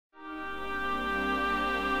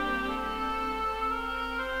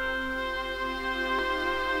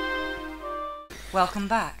Welcome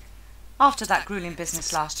back. After that grueling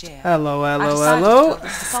business last year, Hello, I hello, decided to hello. build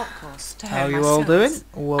this assault course to How hone you my all doing? skills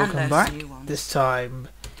and Welcome learn back. some new ones. This time,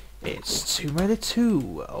 it's Tomb Raider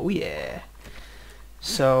 2. Oh yeah.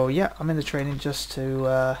 So yeah, I'm in the training just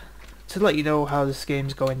to let you know how this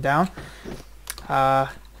game's going down.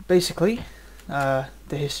 Basically, the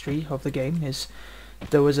history of the game is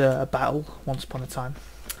there was a battle once upon a time.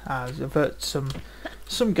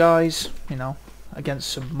 Some guys, you know, against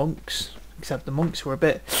some monks. Except the monks were a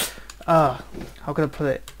bit, how can I put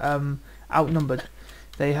it, outnumbered.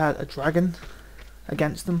 They had a dragon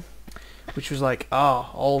against them, which was like, you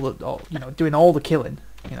know, doing all the killing,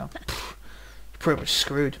 you know, pretty much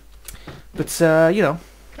screwed. But you know,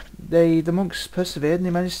 the monks persevered and they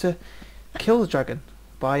managed to kill the dragon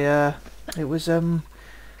by it was I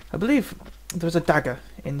believe there was a dagger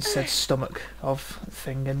in said stomach of the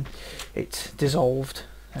thing, and it dissolved,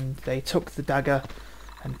 and they took the dagger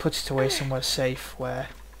and put it away somewhere safe where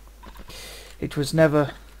it was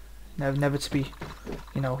never to be,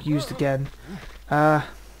 you know, used again. Yeah,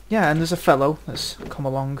 and there's a fellow that's come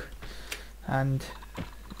along, and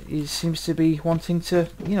he seems to be wanting to,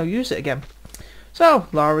 you know, use it again. So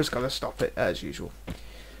Lara's got to stop it as usual.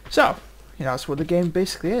 So, you know, that's what the game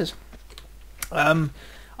basically is.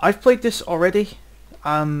 I've played this already.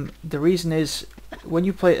 The reason is, when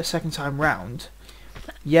you play it a second time round,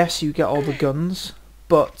 yes, you get all the guns,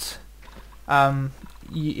 but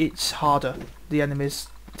it's harder. The enemies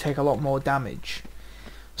take a lot more damage.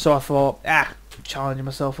 So I thought, challenging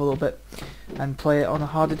myself a little bit and play it on a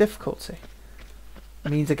harder difficulty.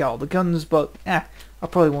 It means I get all the guns, but I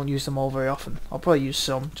probably won't use them all very often. I'll probably use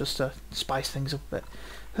some just to spice things up a bit.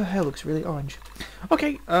 Her hair looks really orange.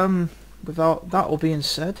 Okay, without that all being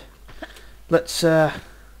said, let's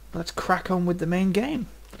crack on with the main game.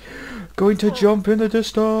 Going to jump in the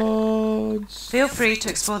distance. Feel free to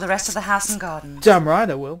explore the rest of the house and gardens. Damn right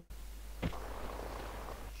I will.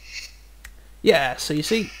 Yeah, so you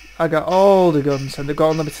see, I got all the guns and they've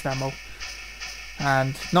got unlimited ammo.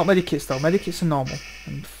 And not medikits though, medikits are normal.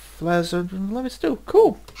 And flares are unlimited too.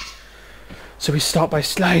 Cool. So we start by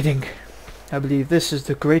sliding. I believe this is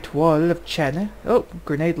the Great Wall of China. Oh,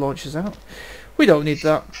 grenade launchers out. We don't need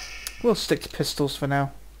that. We'll stick to pistols for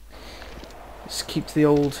now. Let's keep to the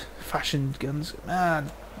old-fashioned guns.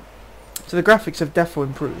 Man. So the graphics have definitely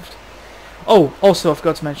improved. Oh, also I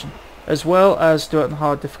forgot to mention, as well as do it on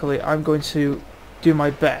hard difficulty, I'm going to do my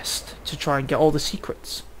best to try and get all the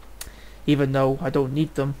secrets. Even though I don't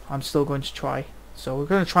need them, I'm still going to try. So we're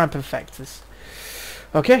going to try and perfect this.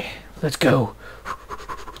 Okay, let's go.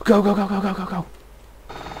 Go, go, go, go, go, go, go.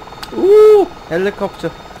 Ooh,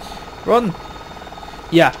 helicopter. Run.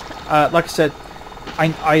 Yeah, like I said,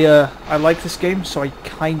 I like this game, so I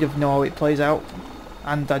kind of know how it plays out,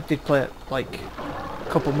 and I did play it like a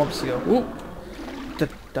couple months ago. Ooh,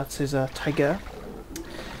 that's his tiger.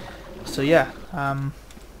 So yeah,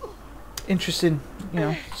 interesting, you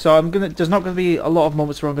know. So there's not gonna be a lot of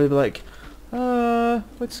moments where I'm gonna be like,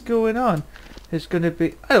 what's going on? There's gonna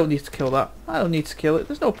be, I don't need to kill that. I don't need to kill it.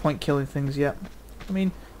 There's no point killing things yet. I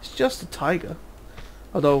mean, it's just a tiger.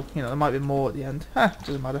 Although, you know, there might be more at the end.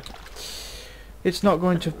 Doesn't matter. It's not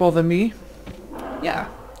going to bother me. Yeah.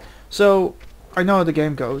 So, I know how the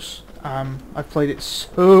game goes. I've played it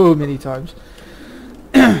so many times.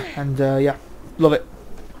 And, yeah, love it.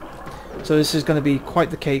 So this is going to be quite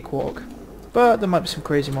the cakewalk. But there might be some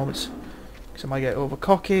crazy moments. Because I might get over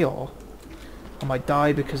cocky, or I might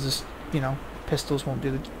die because there's, you know, pistols won't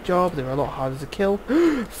do the job. They're a lot harder to kill.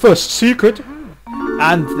 First secret!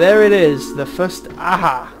 And there it is, the first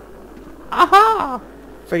aha! Aha!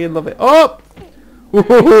 Friggin' love it. Oh!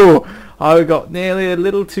 Woohoo! I got nearly a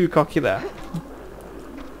little too cocky there.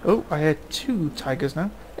 Oh, I hear two tigers now.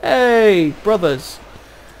 Hey, brothers!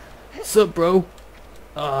 What's up, bro?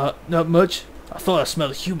 Not much. I thought I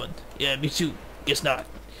smelled a human. Yeah, me too. Guess not.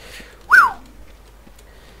 Whew!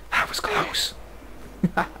 That was close.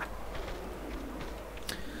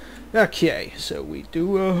 Okay, so we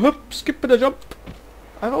do a hop, skip and a jump.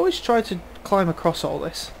 I've always tried to climb across all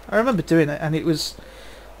this. I remember doing it, and it was...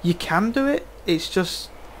 You can do it, it's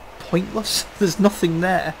just pointless. There's nothing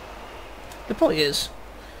there. There probably is.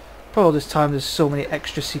 Probably this time there's so many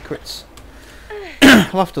extra secrets.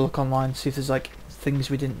 I'll have to look online, see if there's like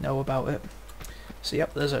things we didn't know about it. So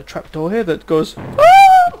yep, there's a trapdoor here that goes...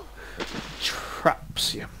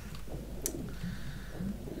 Traps you.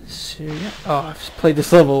 So yeah. Oh, I've played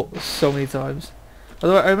this level so many times.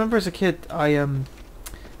 Although I remember as a kid, I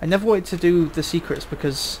never wanted to do the secrets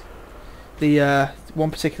because the one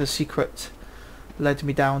particular secret led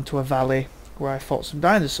me down to a valley where I fought some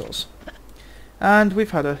dinosaurs. And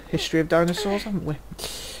we've had a history of dinosaurs, haven't we?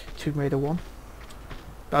 Tomb Raider 1.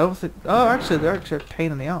 I don't think... Oh, actually, they're actually a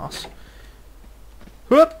pain in the arse.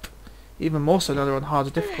 Whoop! Even more so now they're on harder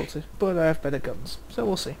difficulty. But I have better guns, so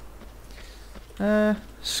we'll see.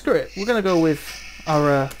 Screw it. We're going to go with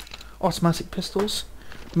our automatic pistols.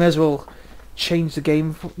 May as well change the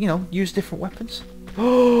game, you know, use different weapons.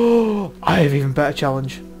 Oh, I have even better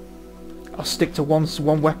challenge. I'll stick to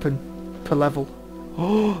one weapon per level.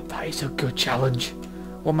 Oh, that is a good challenge.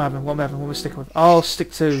 What am I having? What am I sticking with? I'll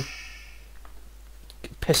stick to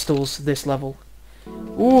pistols this level.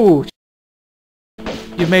 Ooh,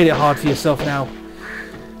 you've made it hard for yourself now.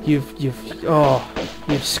 You've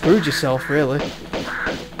screwed yourself, really.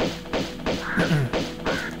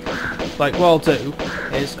 Like, what I'll do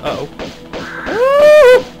is, I'll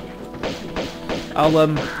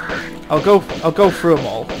go through them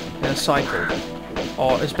all in a cycle,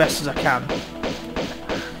 or as best as I can,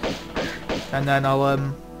 and then I'll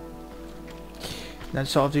then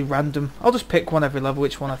sort of do random. I'll just pick one every level,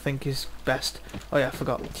 which one I think is best. Oh yeah, I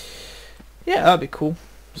forgot. Yeah, that'd be cool.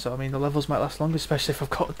 So I mean, the levels might last longer, especially if I've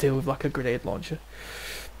got to deal with like a grenade launcher.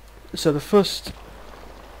 So the first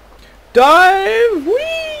dive,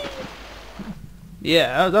 whee!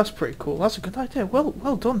 Yeah, that's pretty cool. That's a good idea. Well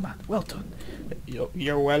done, man. Well done.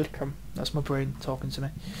 You're welcome. That's my brain talking to me.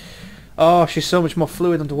 Oh, she's so much more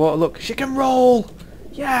fluid underwater. Look, she can roll.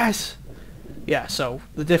 Yes. Yeah. So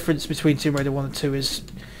the difference between Tomb Raider 1 and 2 is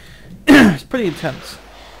it's pretty intense.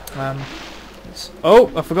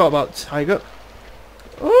 Oh, I forgot about Tiger.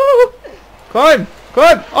 Oh, climb.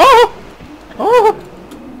 Oh, oh,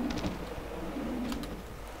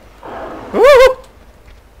 oh.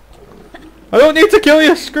 I don't need to kill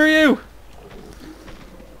you. Screw you.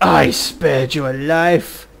 I spared you a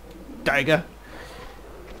life, Tiger.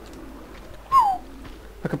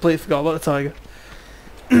 I completely forgot about the tiger.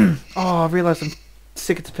 Oh, I realised I'm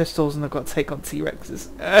sticking to pistols and I've got to take on T-Rexes.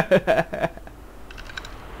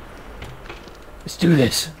 Let's do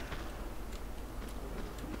this.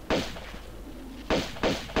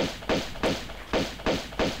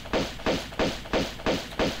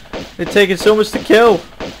 They're taking so much to kill.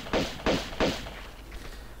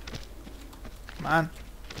 Man.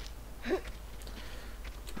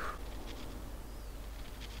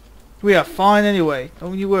 We are fine anyway,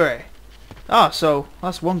 don't you worry. Ah, so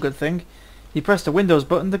that's one good thing. You press the Windows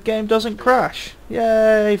button, the game doesn't crash.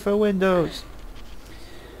 Yay for Windows.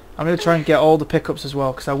 I'm going to try and get all the pickups as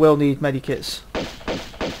well, because I will need medikits.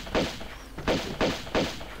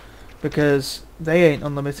 Because they ain't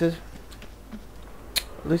unlimited.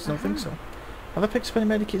 At least I don't think so. Have I picked up any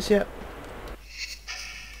medikits yet?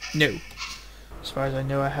 No. As far as I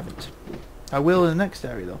know, I haven't. I will in the next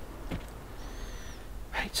area though.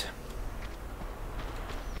 Right.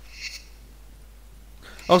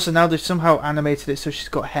 Also, now they've somehow animated it so she's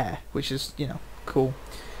got hair, which is, you know, cool.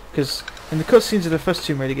 Because in the cutscenes of the first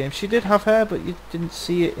Tomb Raider game, she did have hair, but you didn't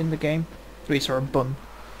see it in the game. We saw a bun.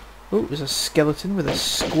 Oh, there's a skeleton with a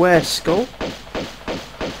square skull.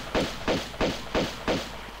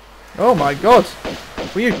 Oh my god!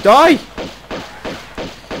 Will you die?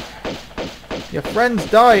 Your friend's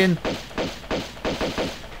dying.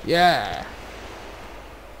 Yeah.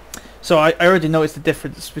 So I already noticed the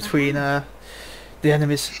difference between the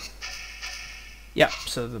enemies. Yeah.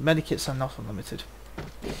 So the medikits are not unlimited.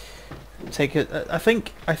 Take it. I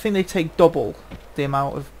think they take double the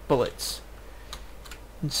amount of bullets.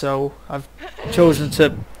 And so I've chosen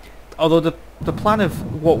to. Although the plan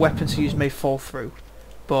of what weapons to use may fall through,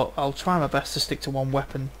 but I'll try my best to stick to one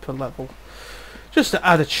weapon per level. Just to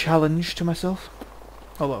add a challenge to myself.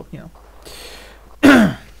 Although, you know.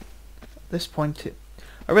 At this point,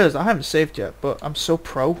 I realise I haven't saved yet, but I'm so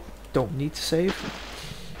pro, don't need to save.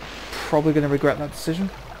 Probably going to regret that decision.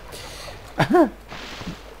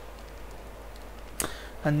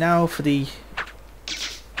 And now for the...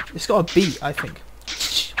 It's got a beat, I think.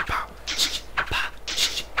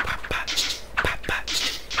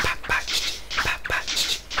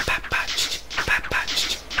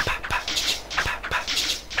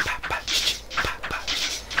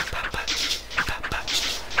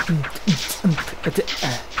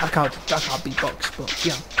 I can't beatbox, but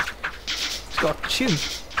you know, it's got a tune.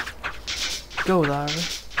 Go Lara,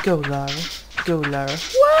 go Lara, go Lara.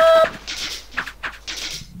 What?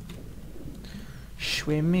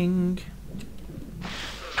 Swimming.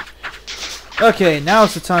 Okay,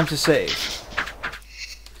 now's the time to save.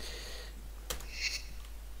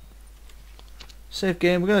 Save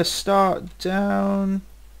game. We're gonna start down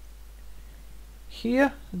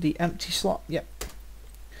here. The empty slot. Yep.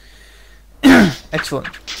 Excellent.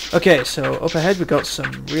 Okay, so up ahead we got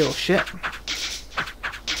some real shit.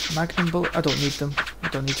 Magnum bullet. I don't need them. I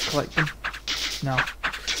don't need to collect them. No.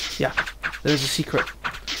 Yeah, there's a secret.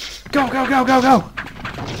 Go, go, go, go, go!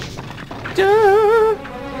 Duh.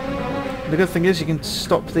 The good thing is you can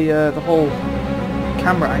stop the whole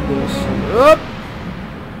camera angles. Up.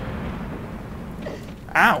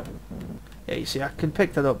 Ow! Yeah, you see, I can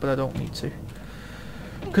pick that up, but I don't need to.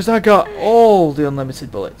 Because I got all the unlimited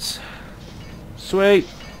bullets. Sweet!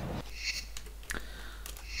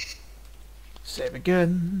 Save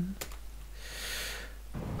again.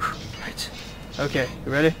 Right. Okay,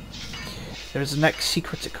 you ready? There's the next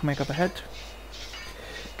secret coming up ahead.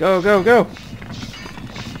 Go, go, go!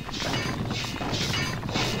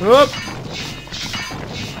 Up!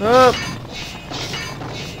 Up!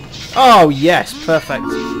 Oh, yes, perfect.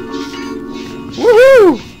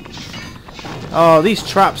 Woohoo! Oh, these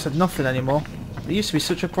traps are nothing anymore. They used to be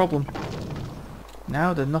such a problem.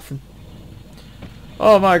 Now they're nothing.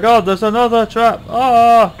 Oh my god, there's another trap!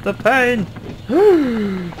 Ah, the pain!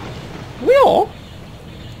 Wheel!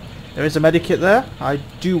 There is a medikit there. I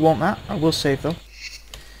do want that. I will save though.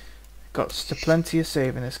 Got plenty of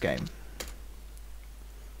save in this game.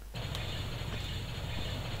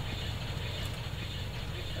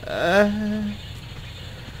 A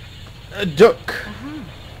duck.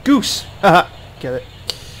 Goose. Haha. Get it.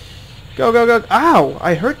 Go, go, go. Ow!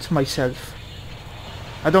 I hurt myself.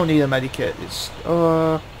 I don't need a medikit. It's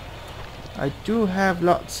I do have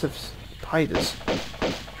lots of spiders.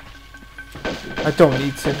 I don't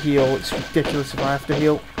need to heal. It's ridiculous if I have to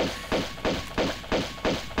heal.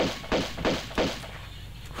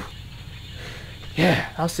 Yeah,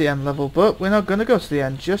 that's the end level, but we're not gonna go to the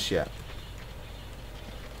end just yet.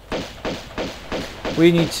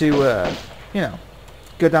 We need to, you know,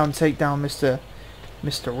 go down and take down Mr.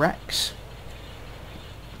 Rex.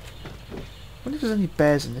 I wonder if there's any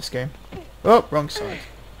bears in this game. Oh, wrong side.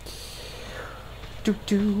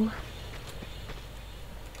 Do.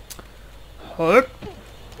 Hup.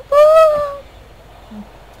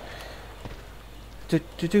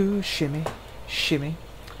 Do. Shimmy. Shimmy.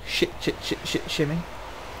 Shit, shimmy.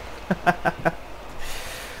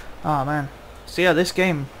 Oh man. So yeah, this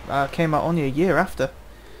game came out only a year after.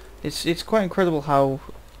 It's quite incredible how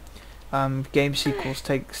game sequels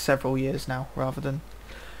take several years now rather than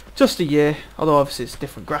just a year. Although obviously it's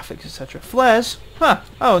different graphics, etc. Flares? Huh,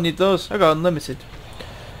 I don't need those. I got unlimited.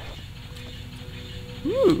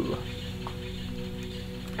 Ooh.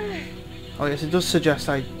 Oh yes, it does suggest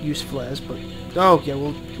I use flares, but oh yeah,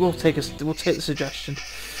 we'll take the suggestion.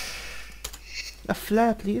 A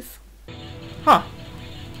flare, please. Huh.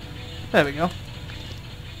 There we go.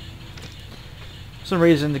 For some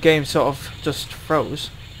reason the game sort of just froze.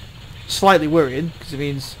 Slightly worrying, because it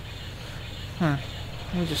means... Let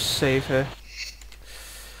me just save here.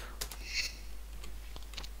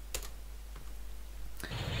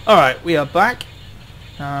 Alright, we are back.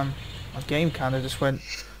 My game kind of just went...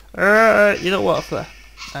 you know what, a flare.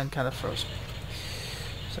 And kind of froze.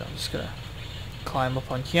 So I'm just going to climb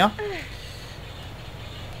up on here.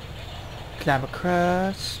 Climb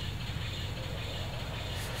across.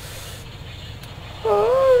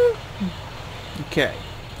 Okay.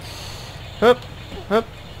 Hup, hup,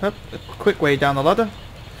 hup. A quick way down the ladder.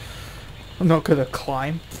 I'm not gonna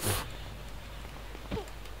climb.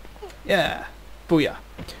 Yeah. Booyah.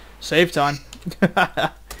 Save time.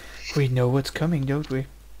 We know what's coming, don't we?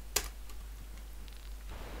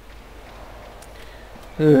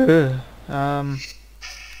 Well,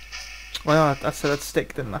 I said I'd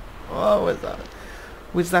stick, didn't I? Oh, was that?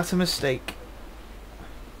 Was that a mistake?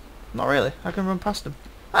 Not really. I can run past them.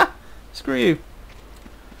 Ah! Screw you.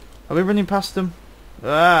 Are we running past them?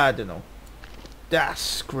 Ah, I don't know. Ah,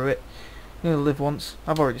 screw it. I'm gonna live once.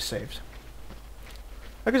 I've already saved.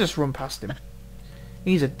 I could just run past him.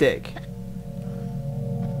 He's a dick.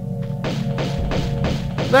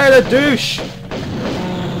 They're the douche!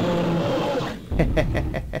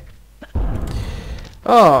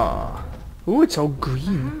 Oh. Ooh, it's all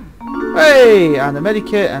green. Hey! And a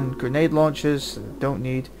medikit and grenade launchers. Don't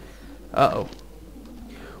need. Uh-oh.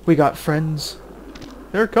 We got friends.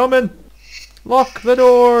 They're coming! Lock the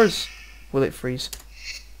doors! Will it freeze?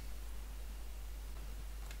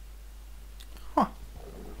 Huh.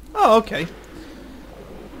 Oh, okay.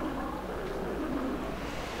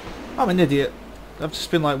 I'm an idiot. I've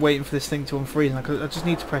just been like waiting for this thing to unfreeze and I just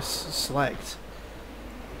need to press select.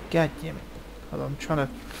 God damn it. Hold on, I'm trying to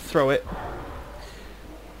throw it.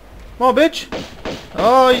 Come on, bitch!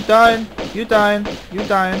 Oh, you dying. You dying. You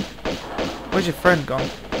dying. Where's your friend gone?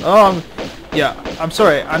 Oh, yeah, I'm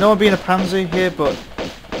sorry. I know I'm being a pansy here, but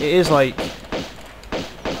it is like,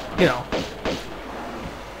 you know,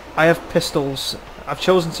 I have pistols. I've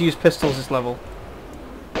chosen to use pistols this level.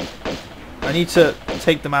 I need to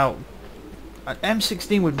take them out. An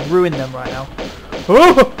M16 would ruin them right now.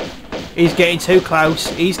 Oh! He's getting too close.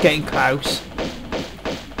 He's getting close.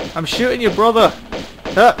 I'm shooting your brother.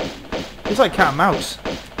 He's like cat and mouse.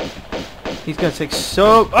 He's gonna take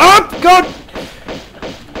so... Oh, God!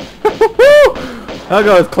 That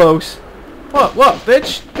guy was close. What,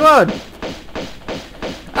 bitch? Come on.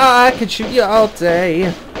 I can shoot you all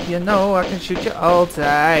day. You know I can shoot you all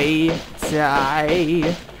day.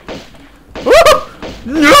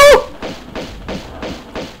 No!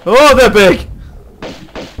 Oh, they're big.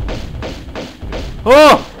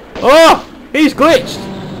 Oh, he's glitched.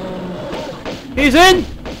 He's in.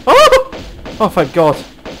 Oh, thank God.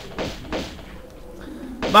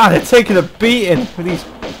 Man, they're taking a beating with these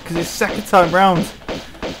because it's second time round.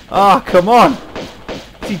 Ah, come on.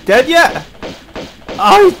 Is he dead yet?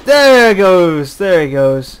 Oh, there he goes. There he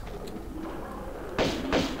goes.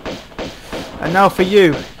 And now for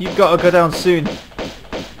you. You've got to go down soon.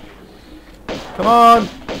 Come on.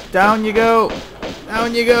 Down you go.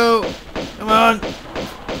 Down you go. Come on.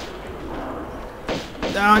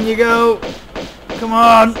 Down you go. Come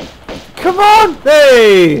on. Come on.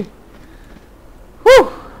 Hey.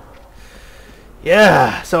 Whew.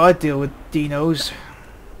 Yeah, so I deal with dinos.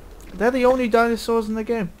 They're the only dinosaurs in the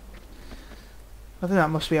game. I think that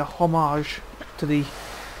must be a homage to the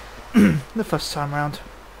the first time round.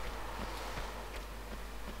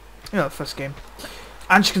 You know, the first game.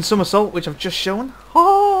 And she can somersault, which I've just shown.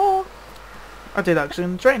 Oh, I did actually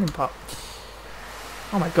in the training part.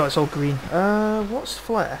 Oh my God, it's all green. What's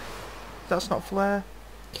flare? That's not flare.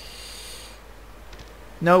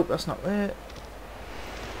 Nope, that's not it.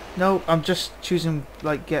 No, I'm just choosing,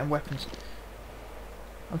 like, getting weapons.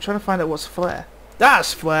 I'm trying to find out what's flare.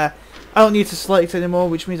 That's flare! I don't need to select anymore,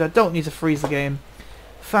 which means I don't need to freeze the game.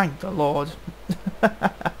 Thank the Lord.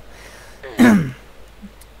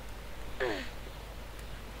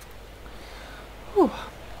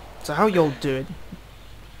 So how y'all doing?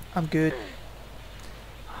 I'm good.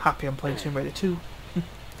 Happy I'm playing Tomb Raider 2.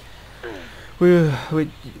 It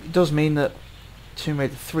does mean that Tomb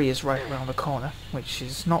Raider 3 is right around the corner, which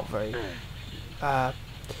is not very... I'm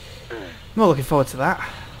not looking forward to that,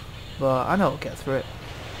 but I know I'll get through it.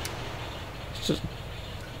 It's just...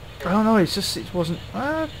 I don't know, it's just... It wasn't...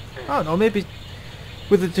 I don't know, maybe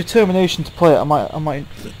with the determination to play it, I might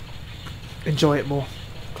enjoy it more.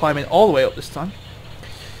 Climbing all the way up this time.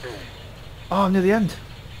 Oh, I'm near the end.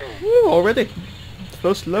 Woo, already.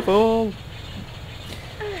 First level.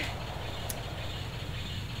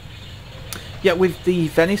 Yeah, with the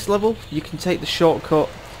Venice level, you can take the shortcut,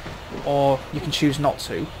 or you can choose not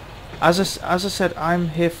to. As I said, I'm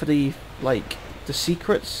here for the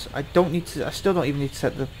secrets. I don't need to. I still don't even need to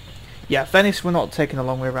set the. Yeah, Venice we're not taking a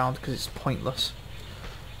long way around because it's pointless.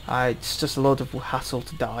 It's just a load of hassle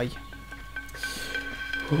to die.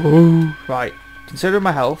 Ooh. Right, considering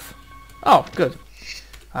my health. Oh, good.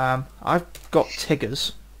 I've got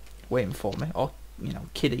Tiggers waiting for me, or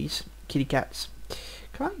kitty cats.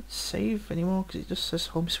 Can I save anymore? Because it just says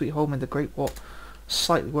home sweet home in the Great War.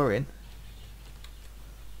 Slightly worrying.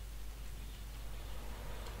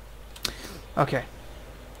 Okay.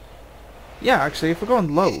 Yeah, actually, if we go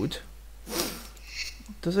on load,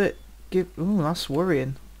 does it give... Ooh, that's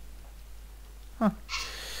worrying. Huh.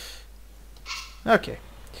 Okay.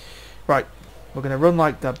 Right. We're going to run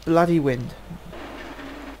like the bloody wind.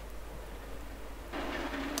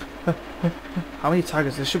 How many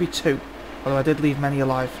tigers? There should be 2. Although I did leave many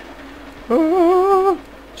alive. Oh,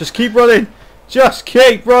 just keep running. Just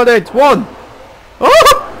keep running. 1.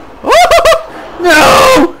 Oh!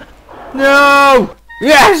 Oh! No! No!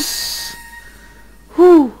 Yes!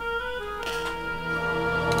 Whew.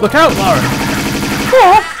 Look out, Laura.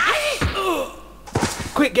 Oh.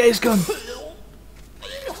 Quick, get his gun.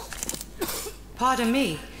 Pardon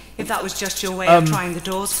me, if that was just your way of trying the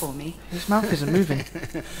doors for me. His mouth isn't moving.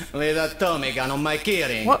 With a Tommy gun on my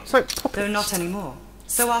keyring. What? It's like puppets. Though not anymore.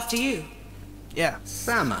 So after you. Yeah.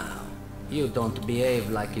 Somehow, you don't behave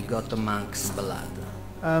like you got the monk's blood.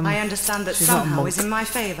 I understand that she's not a somehow monk. is in my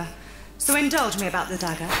favour. So indulge me about the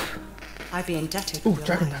dagger. I'd be indebted. Ooh, for your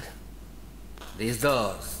dragon life. dagger. These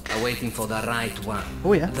doors are waiting for the right one.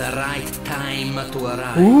 Oh yeah. The right time to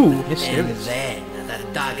arrive. Ooh, yes, and serious. then the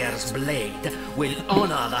dagger's blade will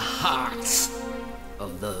honor the hearts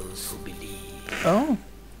of those who believe. Oh.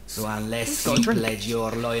 So unless Got a you drink. pledge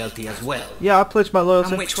your loyalty as well Yeah, I pledged my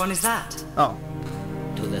loyalty. And which one is that? Oh.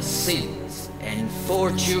 to the sins and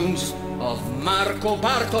fortunes of Marco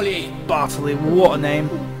Bartoli. Bartley, what a name.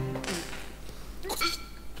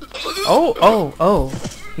 Oh.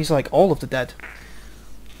 He's like all of the dead.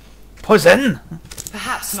 Poison!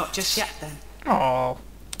 Perhaps not just yet then. Oh.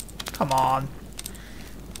 Come on.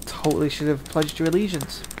 Totally should have pledged your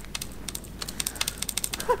allegiance.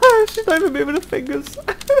 She's not even moving her fingers.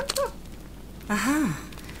 Aha.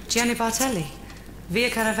 Gianni Bartelli. Via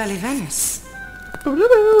Caravelli, Venice.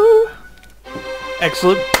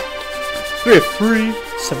 Excellent. We're free.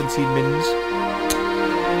 17 mins.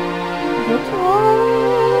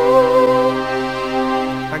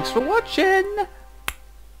 Thanks for watching.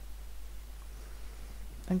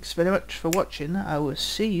 Thanks very much for watching. I will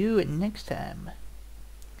see you next time.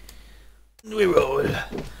 We roll.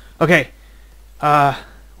 Okay. What are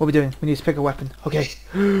we doing? We need to pick a weapon. Okay.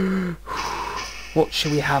 What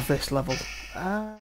should we have this level?